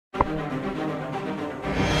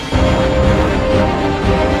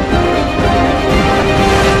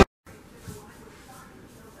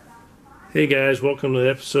Hey guys, welcome to the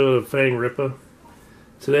episode of Fang Rippa.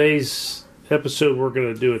 Today's episode we're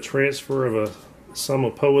going to do a transfer of a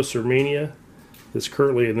Psalmopoeus Irminia that's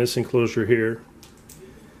currently in this enclosure here.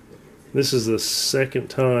 This is the second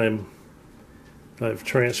time I've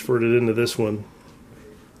transferred it into this one,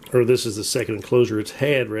 or this is the second enclosure it's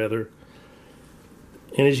had rather.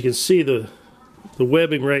 And as you can see, the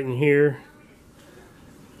webbing right in here,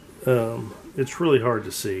 it's really hard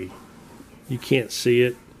to see. You can't see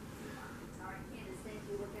it.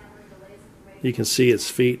 You can see its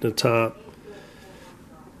feet in the top.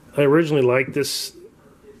 I originally liked this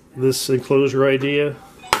enclosure idea,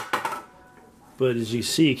 but as you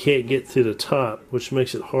see, you can't get to the top, which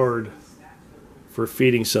makes it hard for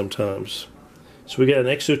feeding sometimes. So we got an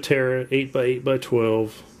Exoterra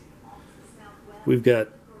 8x8x12. We've got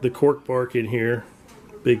the cork bark in here,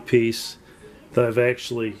 big piece, that I've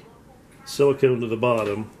actually siliconed to the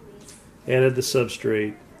bottom, added the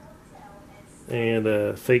substrate,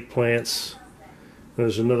 and fake plants.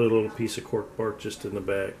 There's another little piece of cork bark just in the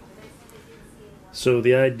back. So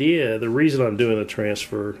the reason I'm doing the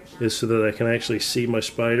transfer is so that I can actually see my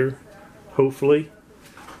spider, hopefully.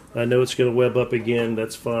 I know it's going to web up again,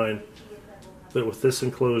 that's fine. But with this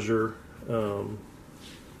enclosure, it'll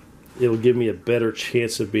give me a better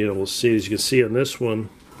chance of being able to see. As you can see on this one,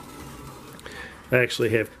 I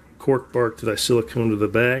actually have cork bark that I silicone to the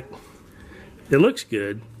back. It looks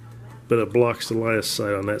good, but it blocks the line of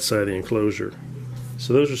sight on that side of the enclosure.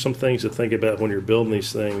 So those are some things to think about when you're building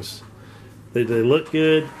these things. They look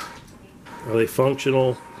good? Are they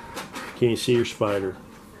functional? Can you see your spider?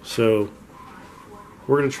 So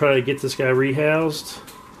we're going to try to get this guy rehoused.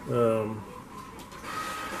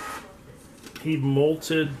 He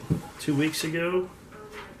molted 2 weeks ago.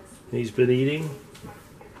 He's been eating.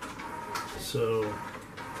 So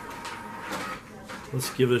let's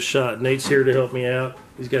give it a shot. Nate's here to help me out.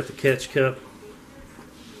 He's got the catch cup.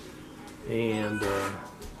 And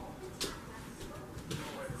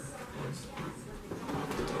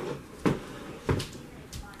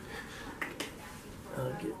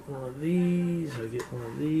I'll get one of these, I'll get one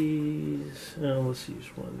of these. Now let's use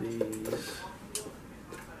one of these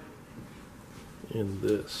and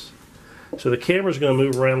this. So the camera's going to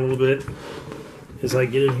move around a little bit as I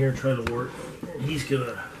get in here and try to work. He's going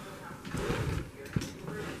to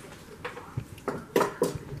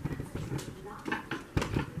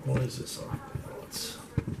what is this off balance?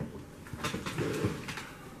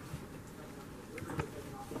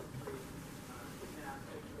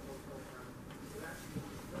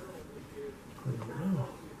 I don't know.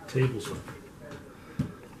 Tables are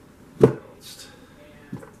balanced.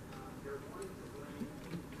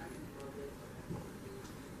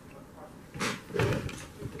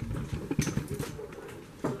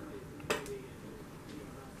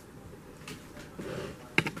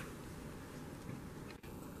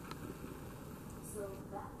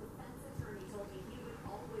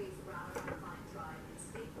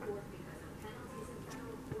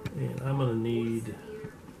 And I'm going to need,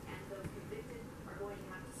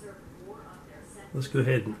 let's go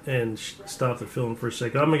ahead and stop the film for a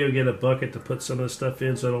second. I'm going to go get a bucket to put some of this stuff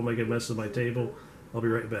in so I don't make a mess of my table. I'll be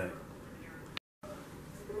right back.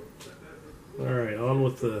 Alright, on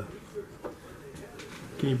with the,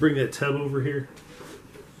 can you bring that tub over here?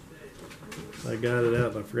 I got it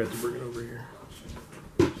out and I forgot to bring it over here.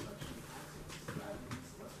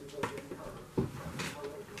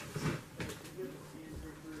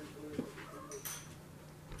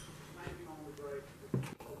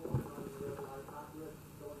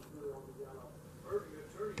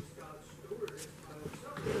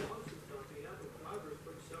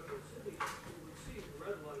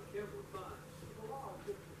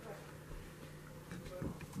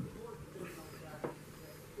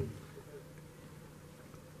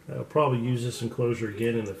 I'll probably use this enclosure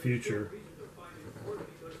again in the future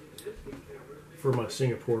for my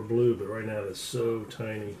Singapore blue, but right now it's so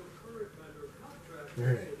tiny.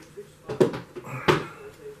 Alright.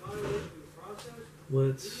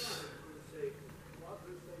 Let's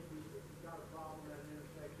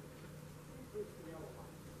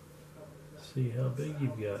see how big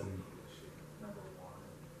you've gotten.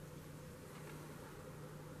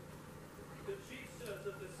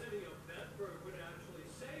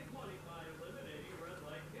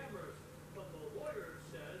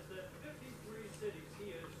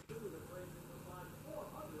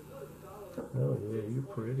 Oh yeah, you're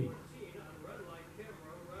pretty.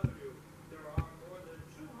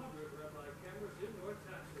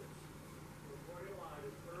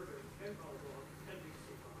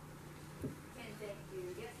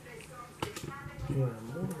 Yeah,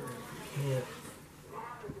 more. Yeah.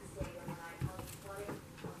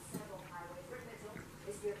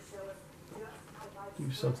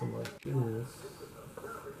 do something like this.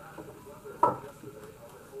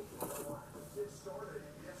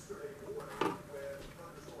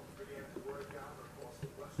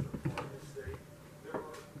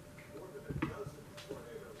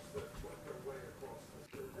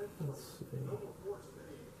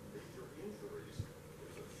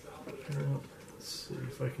 Let's see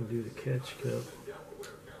if I can do the catch cup.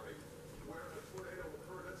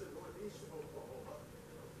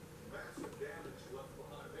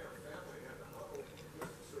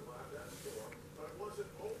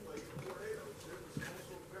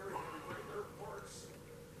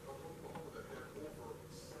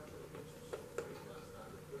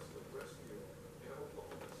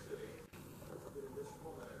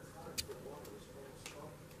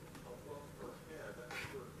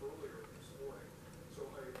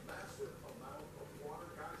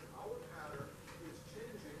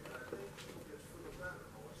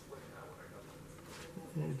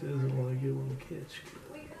 It doesn't want to get one catch.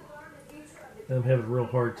 I'm having a real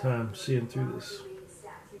hard time seeing through this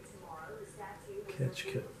catch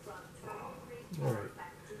cup. Alright.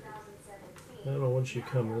 I don't want you to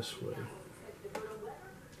come this way.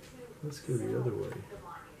 Let's go the other way.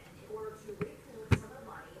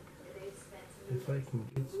 If I can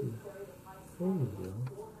get some. Oh, no.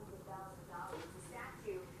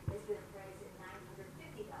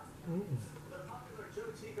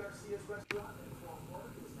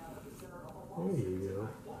 There you go.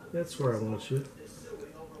 That's where I want you.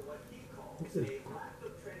 Good.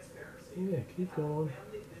 Yeah, keep going.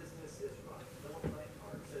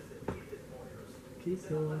 Keep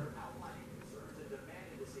going.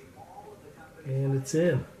 And it's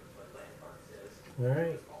in. All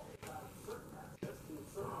right.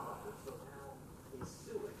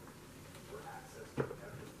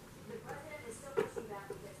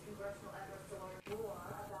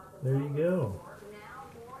 There you go.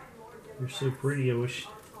 You're so pretty. I wish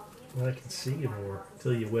I could see you more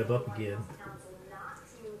until you web up again.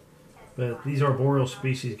 But these arboreal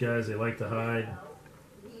species, guys, they like to hide.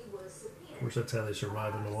 Of course, that's how they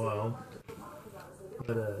survive in the wild.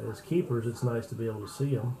 But as keepers, it's nice to be able to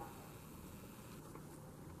see them.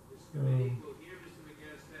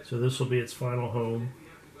 So this will be its final home,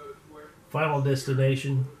 final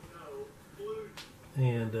destination.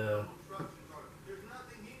 And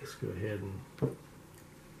let's go ahead and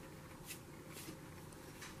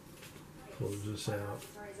close this out.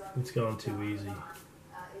 It's gone too easy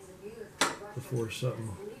before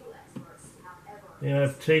something. And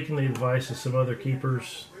I've taken the advice of some other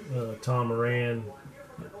keepers, Tom Moran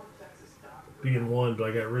being one, but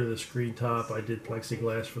I got rid of the screen top. I did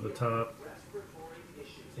plexiglass for the top.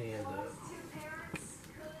 And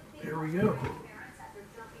there we go.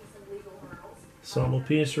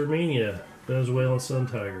 Psalmopoeus Irminia, Venezuelan sun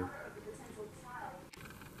tiger.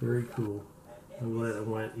 Very cool. I'm glad it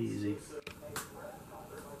went easy.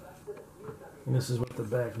 And this is what the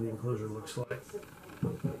back of the enclosure looks like.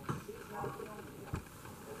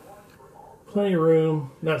 Plenty of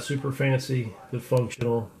room, not super fancy, but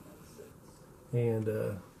functional. And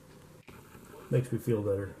makes me feel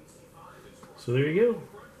better. So there you go.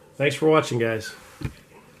 Thanks for watching, guys.